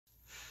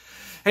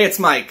Hey, it's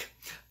Mike.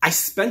 I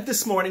spent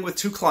this morning with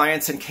 2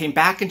 clients and came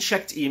back and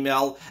checked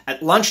email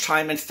at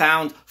lunchtime and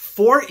found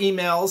 4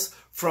 emails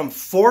from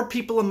 4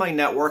 people in my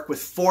network with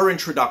 4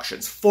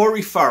 introductions, 4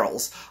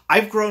 referrals.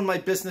 I've grown my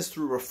business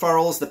through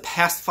referrals. The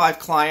past 5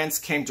 clients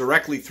came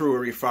directly through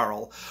a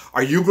referral.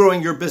 Are you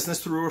growing your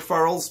business through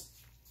referrals?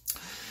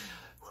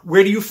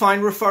 Where do you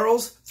find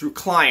referrals? Through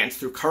clients,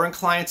 through current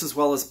clients as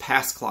well as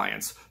past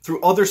clients,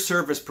 through other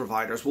service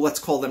providers. Well, let's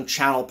call them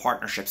channel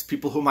partnerships,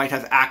 people who might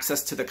have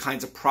access to the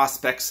kinds of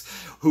prospects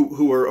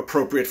who are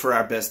appropriate for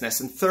our business.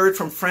 And third,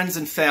 from friends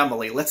and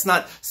family. Let's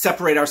not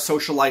separate our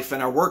social life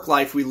and our work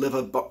life. We live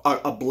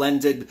a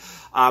blended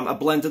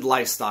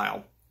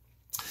lifestyle.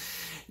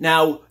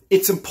 Now,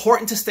 it's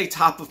important to stay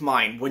top of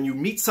mind. When you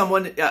meet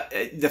someone,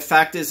 the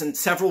fact is in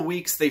several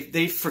weeks,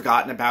 they've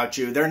forgotten about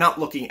you. They're not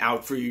looking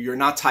out for you. You're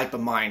not top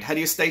of mind. How do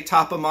you stay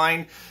top of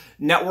mind?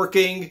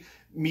 Networking,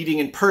 meeting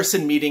in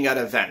person, meeting at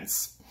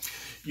events.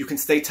 You can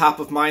stay top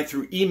of mind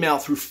through email,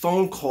 through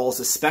phone calls,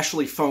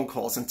 especially phone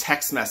calls and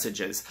text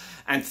messages.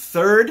 And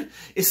third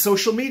is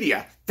social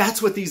media.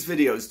 That's what these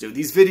videos do.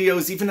 These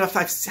videos, even if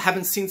I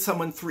haven't seen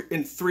someone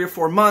in 3 or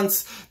 4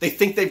 months, they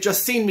think they've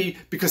just seen me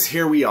because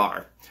here we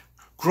are.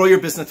 Grow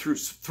your business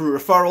through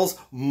referrals.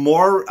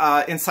 More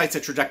insights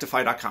at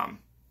trajectify.com.